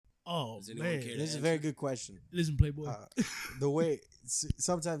Oh Does anyone man, care to This is a answer? very good question. listen, Playboy. The way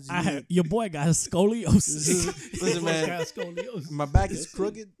sometimes Your boy got scoliosis. listen, man, Got scoliosis. my back is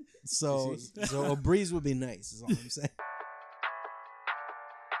crooked, so a breeze would be nice. Is all I'm saying.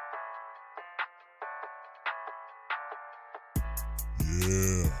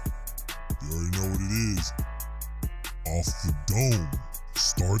 Yeah, you already know what it is. Off the Dome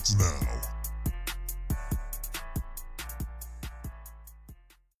starts now.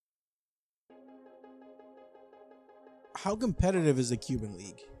 How competitive is the Cuban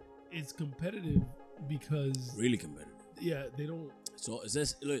League? It's competitive because Really competitive. yeah, they don't. So is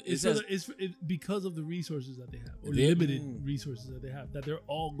this? Look, It's, is this? it's because of the resources that they have, or They- limited resources that they have, that they're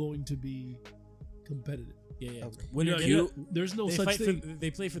all going to be competitive. Yeah. Okay. Winner You know, get- there's no they such fight thing. they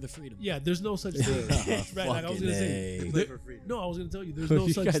play for the freedom. Yeah, there's no such thing. Right, like I was gonna say. Fucking Play there- for freedom. No, I was gonna tell you, there's no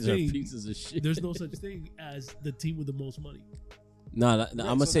you such guys are thing. pieces of shit. There's no such thing as the team with the most money. Nah, Right, I'm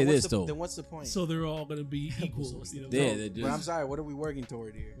gonna so say then this what's the- though. Then what's the point? So they're all gonna be equal. You know, Yeah, so they're but I'm just sorry. What are we working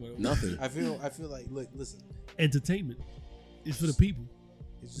toward here? nothing. I feel like listen. entertainment is for the people.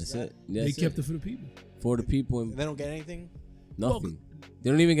 It's That's just it. They That's kept it. it for the people. For the people that- and They don't get anything. nothing. They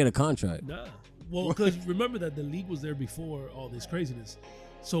don't even get a contract. Nah. Well, because remember that the league was there before all this craziness.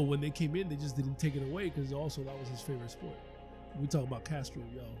 So when they came in, they just didn't take it away because also that was his favorite sport. We talk about Castro,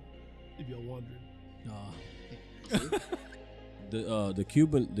 y'all, if y'all wondering. The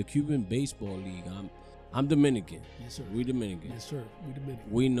Cuban baseball league. I'm Dominican. Yes, sir. We Dominican. Yes, sir. We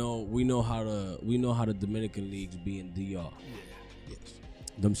Dominican. We know how the Dominican leagues be in DR. Yeah. Yes.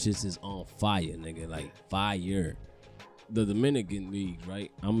 Them shits is on fire, nigga. Like fire. The Dominican league,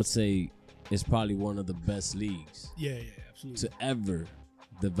 right? I'm gonna say it's probably one of the best leagues Yeah, absolutely. to ever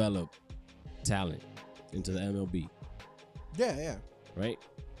develop talent into the MLB, Yeah. right?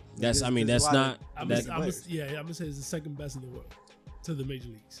 There's- That's I mean there's that's a lot not of- I'm that, gonna say it's the second best in the world to the major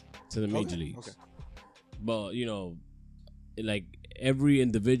leagues. to the major Okay, leagues. okay. But like every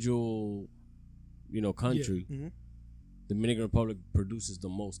individual, country, Mm-hmm. Dominican Republic produces the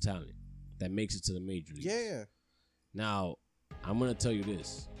most talent that makes it to the major leagues. Yeah. Now, I'm gonna tell you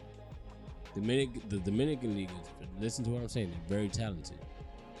this: the Dominican League. Listen to what I'm saying. They're very talented,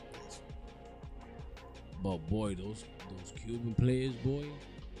 but boy, those Cuban players, boy,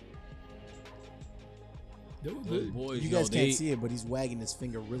 They were those good. boys, You yo, guys they, can't see it, but he's wagging his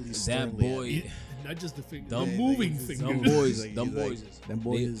finger really that sternly. at boy, me. Yeah, not just the finger, Them- the moving Them finger. them He's boys, like- them he's like- boys, is- them they-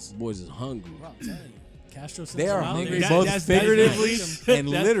 boys- boys is hungry. Bro, I'm telling you. Castro They are hungry, That- both that's- figuratively that's- and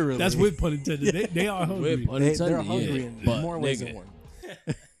that- literally. That's with pun intended. They are hungry. Whip, They're unintended, hungry yeah. in But, more ways nigga, than one.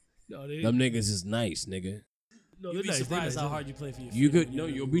 No, they, Them niggas is nice, nigga. no, You'd they're be nice, they're surprised nice. how hard you play for your You freedom could no,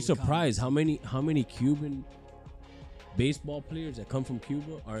 when you'll you're be in college. surprised how many Cuban baseball players that come from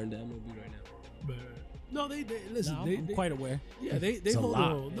Cuba are in the MLB right now. But, no, they listen. No, they, I'm they quite aware. Yeah, they It's a hold lot.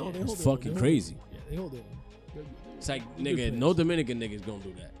 their own. No, they It's hold their own. fucking They hold crazy. their own. Yeah, they hold their own. It's like Good nigga, players. no Dominican niggas gonna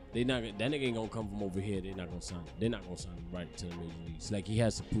do that. They not that nigga ain't gonna come from over here. They're not gonna sign him. They're not gonna sign him right to the major leagues. Like he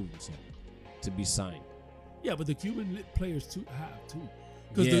has to prove himself to be signed. Yeah, but the Cuban players too have too,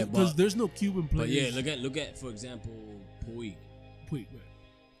 Yeah, because but- there's no Cuban But players. yeah, look at for example, Puig. Wait.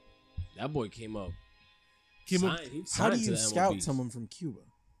 That boy came up. Came up- signed- he How do signed to you the scout MLB. someone from Cuba?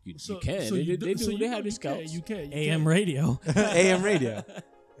 You So, can. so they you do. so They you- have you these can, scouts. You can. AM radio. AM radio.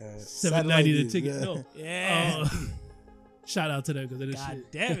 $7.90 the ticket. Yeah. No. Yeah. Shout out to them because they're the God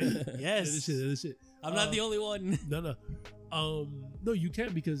shit. damn it. They're the Yes. shit. They're the shit. I'm not the only one. No. No, you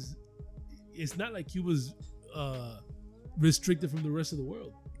can't because it's not like Cuba's restricted from the rest of the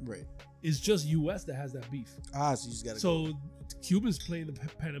world. Right. It's just U.S. that has that beef. So you just gotta. So Cubans play in the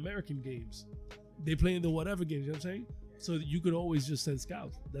Pan American games. They play in the whatever games, you know what I'm saying? So you could always just send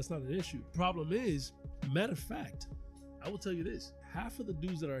scouts. That's not an issue. Problem is, matter of fact, I will tell you this. Half of the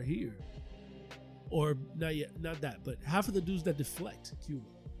dudes that are here, or not yet, not that, but half of the dudes that deflect Cuba,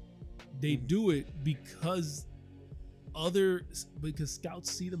 they do it because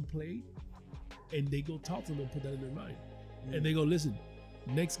scouts see them play and they go talk to them and put that in their mind. And they go, listen,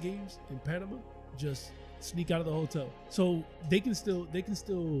 next games in Panama, just sneak out of the hotel. So they can still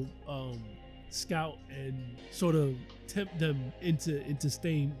scout and sort of tempt them into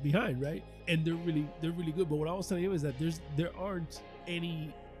staying behind, right? And they're really good. But what I was telling you is that there aren't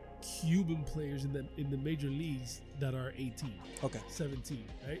any Cuban players in the major leagues that are 18, Okay. 17,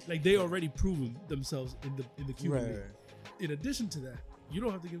 right? Like they already proven themselves in the Cuban Right. league. In addition to that, you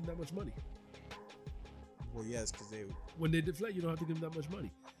don't have to give them that much money. Well, yes, because they. When they deflect, you don't have to give them that much money.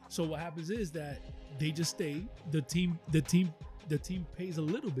 So what happens is that they just stay. The team pays a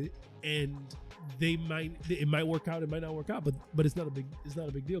little bit, and it might work out, it might not work out, but it's not a big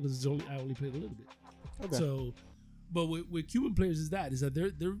deal because I only played a little bit. Okay. So, but with Cuban players is that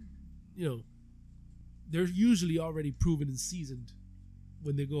they're they're usually already proven and seasoned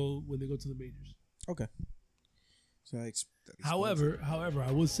when they go to the majors. Okay. So that explains However,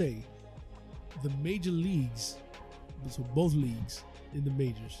 I will say the major leagues, so both leagues in the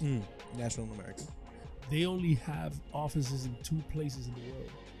majors, it. National American. they only have offices in 2 places in the world,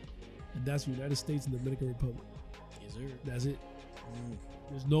 and that's the United States and the Dominican Republic. Yes, sir. That's it.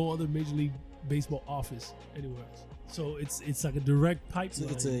 There's no other Major League Baseball office anywhere else. So it's like a direct pipeline.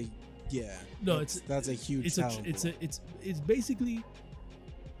 It's a yeah. No, that's a huge talent pool. It's basically,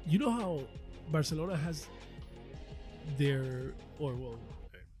 you know how Barcelona has their, or well,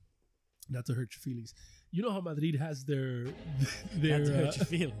 not to hurt your feelings. You know how Madrid has their Not to hurt your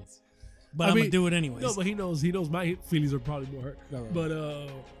feelings. But I I'm mean, gonna do it anyways. no, but he knows my feelings are probably more hurt. Right. But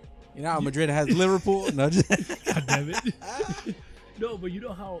You know how Madrid has Liverpool? No, just God damn it. No, but you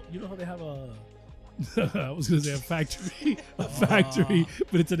know how they have a I was gonna say a factory, factory,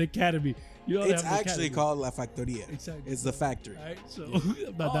 but it's an academy. You know, they it's have an actually academy. called La Factoría. Exactly. It's the factory. Right? So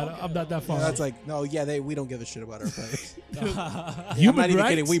I'm not that far. Yeah, that's like no, yeah, we don't give a shit about our players. Yeah, Human I'm not even rights?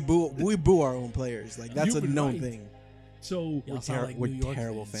 kidding. We boo our own players. Like that's Human a known rights. thing. So Y'all sound like New We're York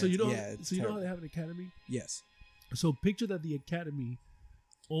terrible fans. fans. so you know yeah, it's so you know how terrible. they have an academy. Yes. So picture that the academy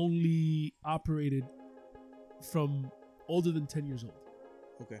only operated from older than 10 years old,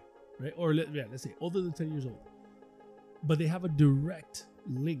 Okay. right? Or let's say older than 10 years old. But they have a direct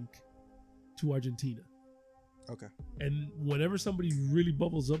link to Argentina. Okay. And whenever somebody really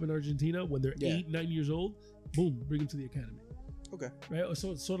bubbles up in Argentina, when they're Yeah. 8, 9 years old, boom, bring them to the academy. Okay. Right?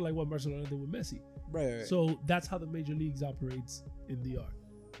 So it's sort of like what Barcelona did with Messi. Right. So that's how the major leagues operates in DR.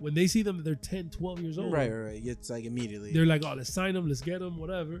 When they see them that they're 10, 12 years old, Right. It's like immediately. they're like, oh, let's sign them, let's get them,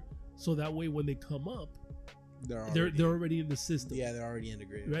 whatever. So that way when they come up, They're they're already in the system. yeah, they're already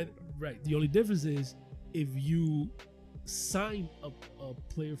integrated. Right? Right. The only difference is if you sign a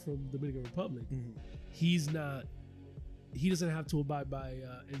player from the Dominican Republic, Mhm. he doesn't have to abide by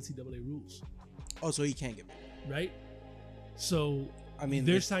NCAA rules, Oh, so he can't get back. right? So I mean,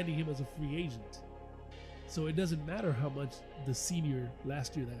 they're signing him as a free agent. So it doesn't matter how much the senior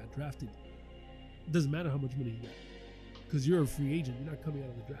last year that got drafted. It doesn't matter how much money he got. Because you're a free agent. You're not coming out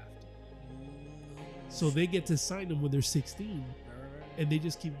of the draft. So they get to sign him when they're 16. And they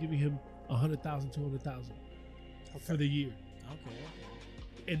just keep giving him 100,000, 200,000 for the year. Okay.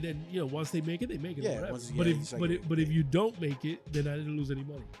 And then, once they make it, they make it. Yeah, Whatever. once- But yeah, if it's like but if you don't make it, then I didn't lose any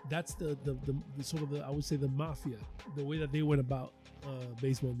money. That's the sort of the, I would say, the mafia, the way that they went about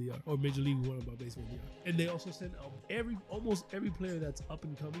baseball in the DR, or Major League went about baseball in the DR. And they also send almost every player that's up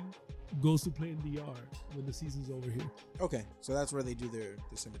and coming goes to play in DR when the season's over here. Okay, so that's where they do their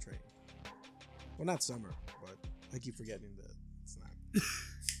summer training. Well, not summer, but I keep forgetting that it's not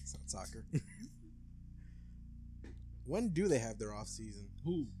soccer. When do they have their off season?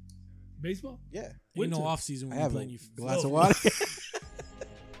 Who? Baseball? Yeah, Ain't Winter. no off season I when you're have playing a you. glass Oh. of water.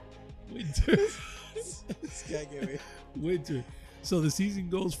 Winter. This guy gave me. Winter. So the season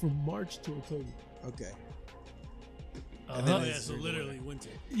goes from March to October. Okay. Uh-huh. then Oh, yeah, it's so the literally winter.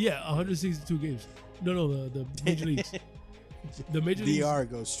 Yeah, 162 games. No, the major leagues. The major leagues. DR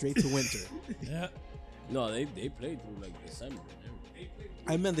goes straight to winter. Yeah. No, they played through like December and everything.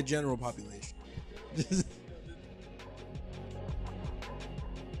 I meant the general population.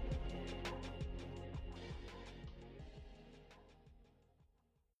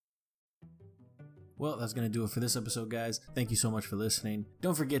 Well, that's going to do it for this episode, guys. Thank you so much for listening.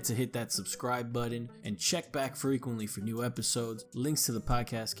 Don't forget to hit that subscribe button and check back frequently for new episodes. Links to the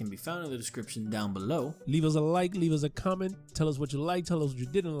podcast can be found in the description down below. Leave us a like, leave us a comment. Tell us what you like, tell us what you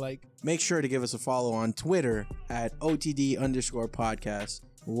didn't like. Make sure to give us a follow on Twitter at OTD_podcast.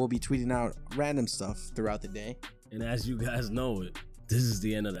 We'll be tweeting out random stuff throughout the day. And as you guys know it, this is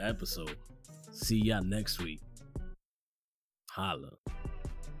the end of the episode. See y'all next week. Holla.